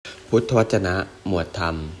พุทธวจนะ หมวดธรร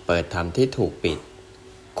ม เปิดธรรมที่ถูกปิด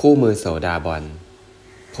คู่มือโสดาบัน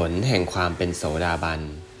ผลแห่งความเป็นโสดาบัน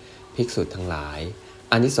ภิกษุทั้งหลาย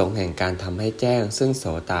อานิสงส์แห่งการทำให้แจ้งซึ่งโส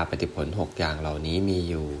ตาปัตติผล6อย่างเหล่านี้มี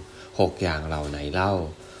อยู่6อย่างเหล่าไหนเล่า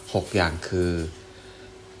6อย่างคือ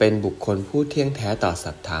เป็นบุคคลผู้เที่ยงแท้ต่อ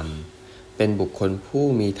สัตธรรมเป็นบุคคลผู้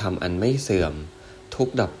มีธรรมอันไม่เสื่อมทุก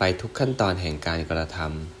ดับไปทุกขั้นตอนแห่งการกระท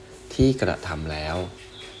ำที่กระทำแล้ว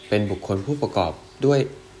เป็นบุคคลผู้ประกอบด้วย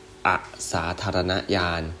อสาธารณญ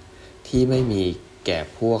าณที่ไม่มีแก่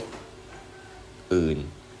พวกอื่น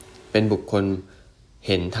เป็นบุคคลเ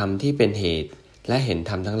ห็นธรรมที่เป็นเหตุและเห็น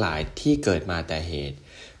ธรรมทั้งหลายที่เกิดมาแต่เหตุ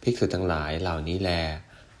ภิกษุทั้งหลายเหล่านี้แล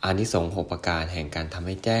อานิสงส์6ประการแห่งการทำใ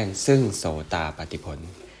ห้แจ้งซึ่งโสตาปัตติผล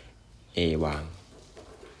เอวัง